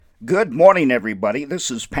Good morning, everybody.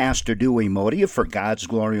 This is Pastor Dewey Modia for God's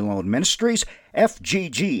Glory Alone Ministries,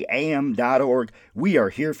 FGGAM.org. We are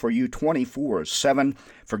here for you 24/7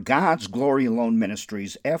 for God's Glory Alone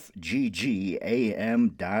Ministries, FGGAM.org.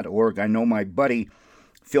 I know my buddy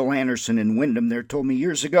Phil Anderson in Wyndham there told me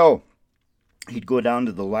years ago he'd go down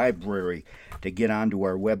to the library to get onto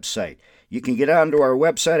our website. You can get onto our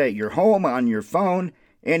website at your home, on your phone,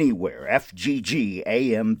 anywhere, FGGAM.org.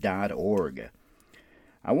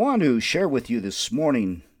 I want to share with you this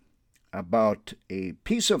morning about a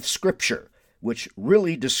piece of scripture which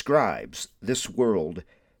really describes this world,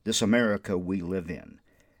 this America we live in.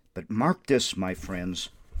 But mark this, my friends,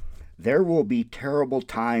 there will be terrible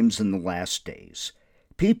times in the last days.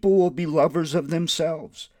 People will be lovers of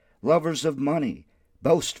themselves, lovers of money,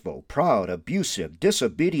 boastful, proud, abusive,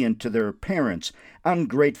 disobedient to their parents,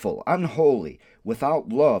 ungrateful, unholy, without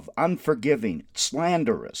love, unforgiving,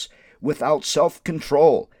 slanderous, without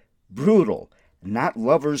self-control, brutal, not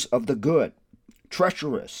lovers of the good,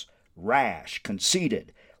 treacherous, rash,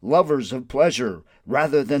 conceited, lovers of pleasure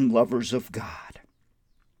rather than lovers of God,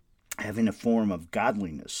 having a form of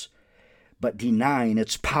godliness, but denying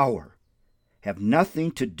its power. Have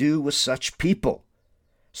nothing to do with such people.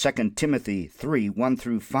 2 Timothy 3, 1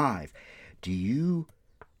 through 5. Do you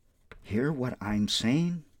hear what I'm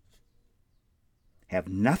saying? Have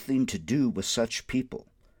nothing to do with such people.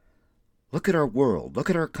 Look at our world. Look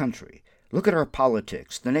at our country. Look at our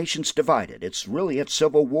politics. The nation's divided. It's really at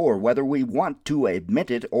civil war, whether we want to admit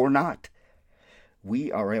it or not. We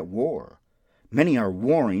are at war. Many are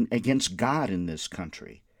warring against God in this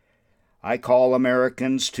country. I call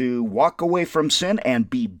Americans to walk away from sin and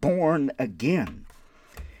be born again.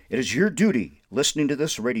 It is your duty, listening to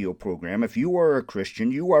this radio program, if you are a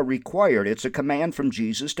Christian, you are required, it's a command from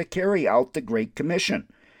Jesus, to carry out the Great Commission,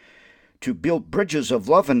 to build bridges of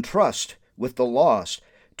love and trust with the lost,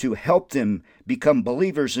 to help them become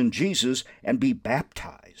believers in Jesus and be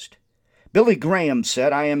baptized. Billy Graham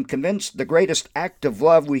said, I am convinced the greatest act of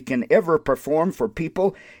love we can ever perform for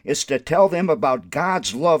people is to tell them about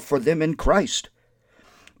God's love for them in Christ.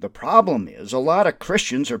 The problem is, a lot of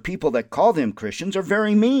Christians, or people that call them Christians, are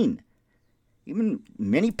very mean. Even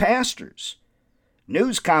many pastors,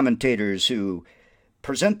 news commentators who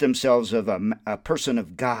present themselves as a person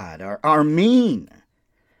of God are mean.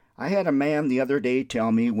 I had a man the other day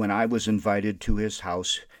tell me when I was invited to his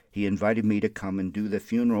house, he invited me to come and do the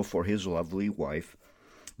funeral for his lovely wife.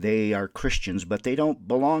 They are Christians, but they don't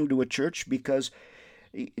belong to a church because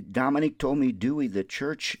Dominic told me, Dewey, the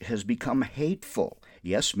church has become hateful.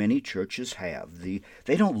 Yes, many churches have. They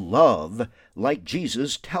don't love like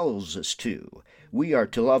Jesus tells us to. We are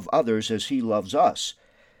to love others as he loves us.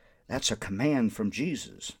 That's a command from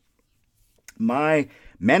Jesus. My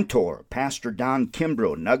mentor, Pastor Don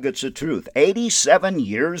Kimbrough, Nuggets of Truth, 87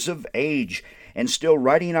 years of age and still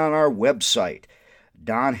writing on our website.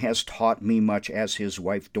 Don has taught me much, as his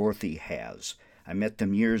wife Dorothy has. I met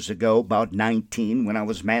them years ago, about 19, when I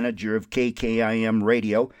was manager of KKIM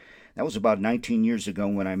Radio. That was about 19 years ago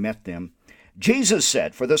when I met them. Jesus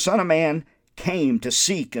said, for the Son of Man came to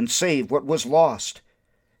seek and save what was lost.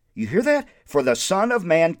 You hear that? For the Son of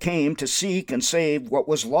Man came to seek and save what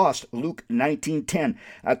was lost. Luke 19:10.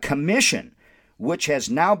 A commission which has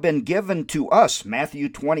now been given to us. Matthew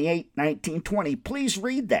 28:19-20. Please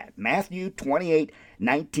read that. Matthew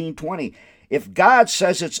 28:19-20. If God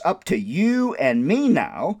says it's up to you and me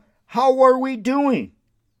now, how are we doing?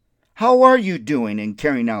 How are you doing in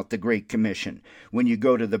carrying out the Great Commission? When you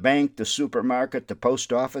go to the bank, the supermarket, the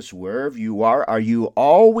post office, wherever you are you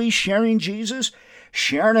always sharing Jesus?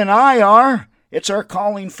 Sharon and I are. It's our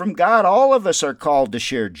calling from God. All of us are called to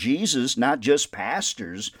share Jesus, not just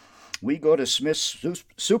pastors. We go to Smith's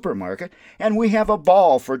supermarket and we have a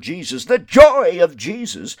ball for Jesus, the joy of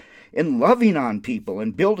Jesus in loving on people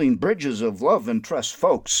and building bridges of love and trust.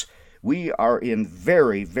 Folks, we are in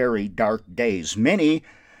very, very dark days. Many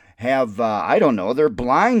have, they're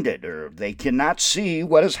blinded or they cannot see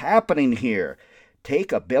what is happening here.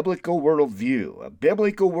 Take a biblical worldview.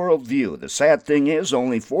 The sad thing is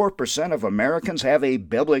only 4% of Americans have a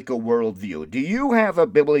biblical worldview. Do you have a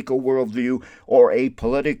biblical worldview or a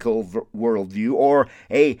political worldview or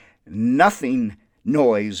a nothing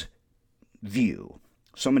noise view?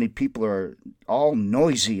 So many people are all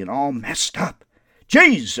noisy and all messed up.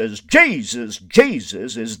 Jesus is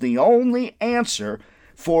the only answer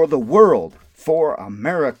for the world, for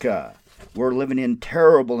America. We're living in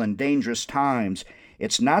terrible and dangerous times.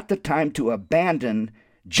 It's not the time to abandon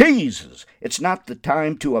Jesus. It's not the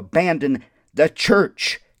time to abandon the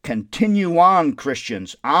church. Continue on,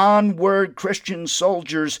 Christians. Onward, Christian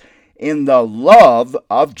soldiers, in the love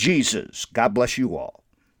of Jesus. God bless you all.